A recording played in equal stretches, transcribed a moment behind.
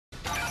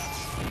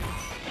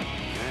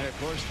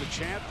Of course, the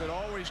chant that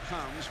always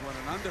comes when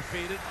an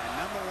undefeated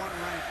and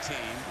 #1 ranked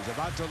team is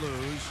about to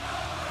lose.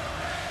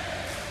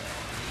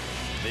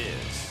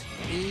 This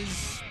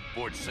is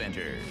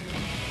SportsCenter.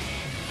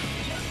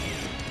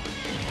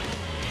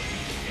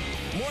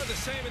 More of the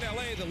same in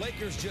L.A. The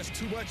Lakers just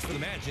too much for the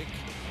Magic.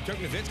 Dirk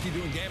Nowitzki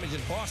doing damage in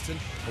Boston.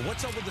 But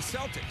what's up with the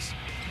Celtics?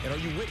 And are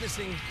you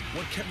witnessing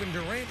what Kevin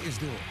Durant is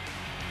doing?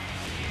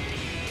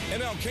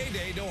 MLK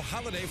Day, no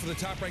holiday for the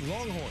top-ranked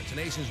Longhorns. The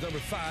nation's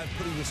 #5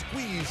 putting the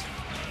squeeze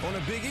on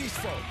a Big East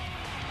foe.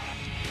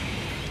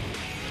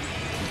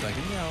 I'm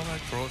thinking,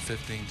 I'd throw it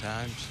 15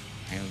 times,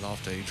 hand it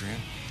off to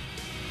Adrian.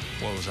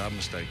 What was I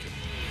mistaken?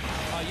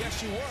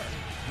 Yes, you were.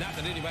 Not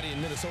that anybody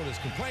in Minnesota is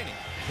complaining.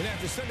 And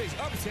after Sunday's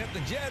upset,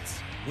 the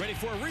Jets ready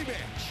for a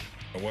rematch.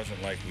 It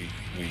wasn't like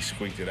we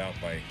squeaked it out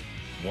by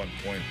 1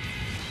 point.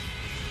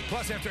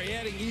 Plus, after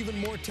adding even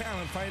more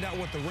talent, find out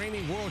what the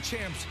reigning world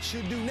champs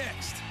should do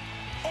next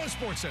on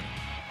SportsCenter.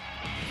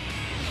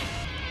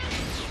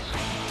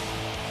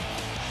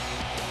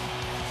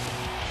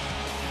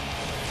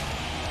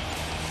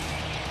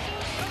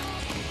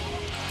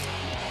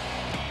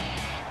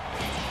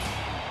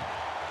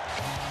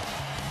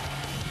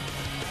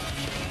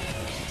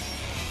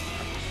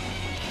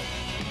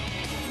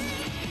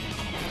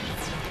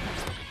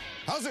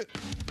 How's it?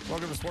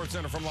 Welcome to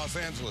SportsCenter from Los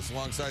Angeles.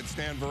 Alongside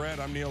Stan Verrett,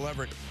 I'm Neil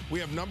Everett. We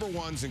have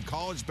 #1s in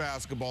college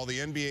basketball, the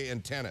NBA,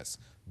 and tennis.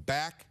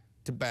 Back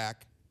to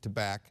back to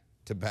back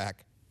to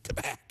back to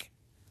back.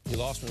 You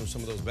lost me with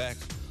some of those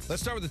backs.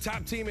 Let's start with the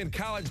top team in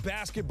college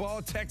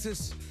basketball.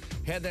 Texas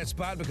had that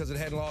spot because it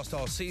hadn't lost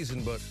all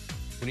season, but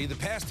we need the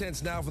past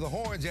tense now for the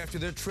Horns after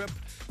their trip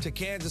to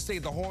Kansas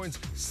State. The Horns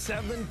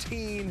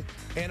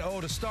 17-0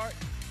 to start.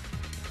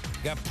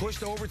 Got pushed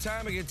to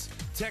overtime against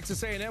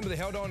Texas A&M, but they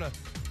held on to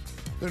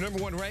their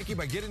 #1 ranking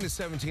by getting to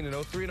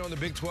 17-0, 3-0 in the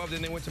Big 12.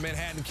 Then they went to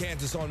Manhattan,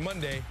 Kansas on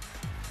Monday.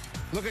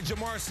 Look at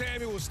Jamar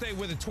Samuel, will stay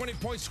with it. 20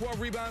 points, 12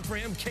 rebounds for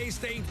him.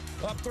 K-State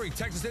up 3.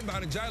 Texas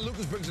inbound, and John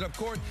Lucas brings it up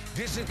court.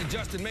 Dishes to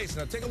Justin Mason.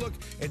 Now take a look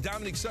at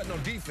Dominique Sutton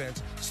on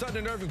defense. Sutton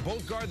and Irving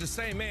both guard the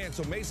same man,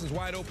 so Mason's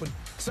wide open.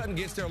 Sutton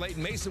gets there late.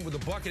 Mason with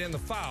the bucket and the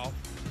foul.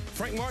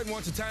 Frank Martin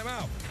wants a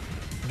timeout.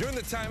 During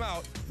the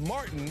timeout,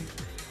 Martin,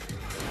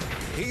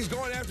 he's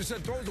going after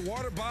Sutton, throws the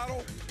water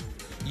bottle,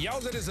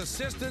 yells at his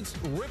assistants,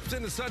 rips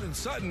into Sutton.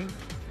 Sutton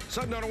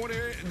doesn't want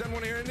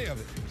to hear any of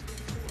it.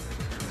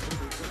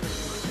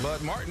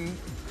 But Martin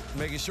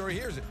making sure he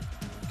hears it.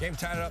 Game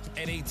tied up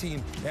at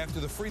 18 after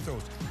the free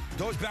throws.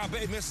 Doge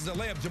Balbay misses a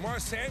layup.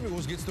 Jamar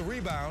Samuels gets the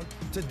rebound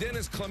to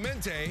Dennis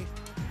Clemente,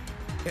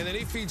 and then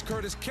he feeds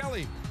Curtis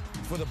Kelly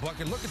for the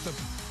bucket. Look at the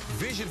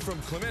vision from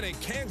Clemente.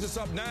 Kansas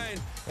up 9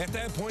 at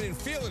that point and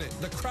feeling it.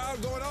 The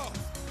crowd going off.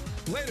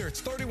 Later,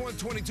 it's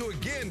 31-22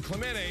 again.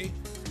 Clemente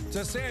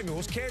to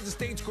Samuels. Kansas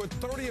State scored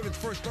 30 of its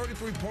first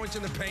 33 points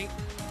in the paint.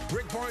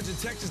 Rick Barnes in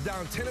Texas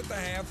down 10 at the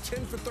half,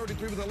 10 for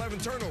 33 with 11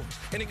 turnovers.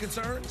 Any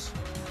concerns?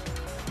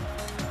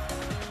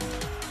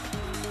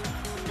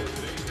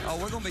 Oh,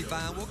 we're going to be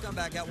fine. We'll come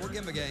back out. We'll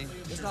give them a game.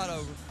 It's not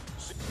over.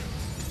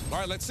 All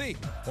right, let's see.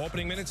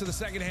 Opening minutes of the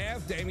second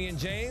half, Damian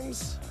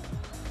James.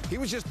 He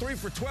was just 3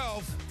 for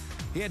 12.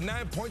 He had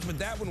 9 points, but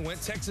that one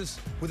went. Texas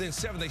within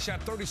 7. They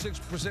shot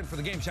 36% for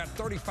the game, shot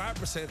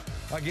 35%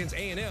 against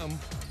A&M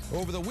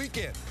over the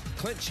weekend.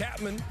 Clint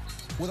Chapman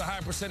with a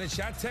high percentage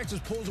shot. Texas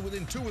pulls it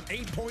within 2 with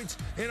 8 points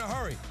in a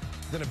hurry.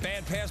 Then a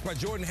bad pass by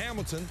Jordan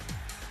Hamilton.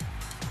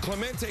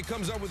 Clemente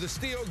comes up with a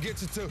steal,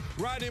 gets it to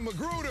Rodney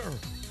McGruder.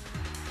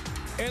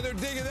 And they're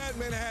digging that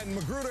Manhattan.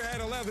 McGruder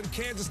had 11.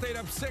 Kansas State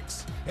up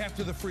 6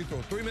 after the free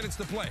throw. 3 minutes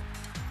to play.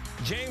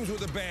 James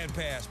with a bad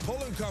pass.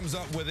 Pullen comes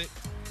up with it.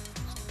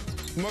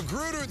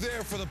 McGruder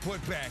there for the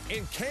putback.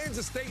 And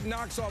Kansas State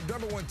knocks off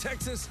 #1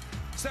 Texas,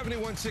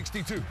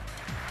 71-62.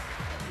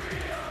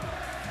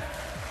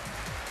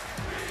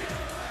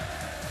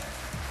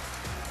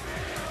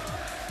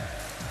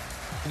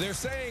 They're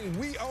saying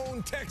we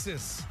own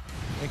Texas,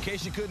 in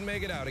case you couldn't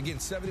make it out. Again,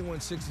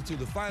 71-62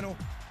 the final.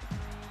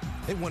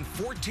 They won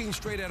 14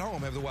 straight at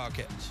home, have the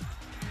Wildcats.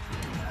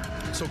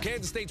 So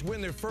Kansas State's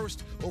win their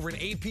first over an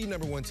AP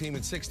 #1 team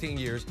in 16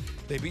 years.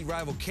 They beat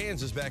rival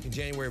Kansas back in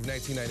January of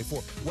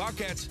 1994.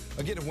 Wildcats,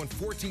 again, have won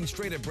 14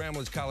 straight at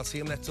Bramlage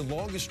Coliseum. That's the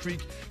longest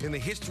streak in the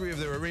history of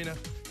their arena.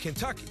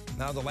 Kentucky,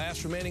 now the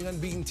last remaining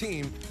unbeaten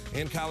team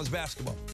in college basketball.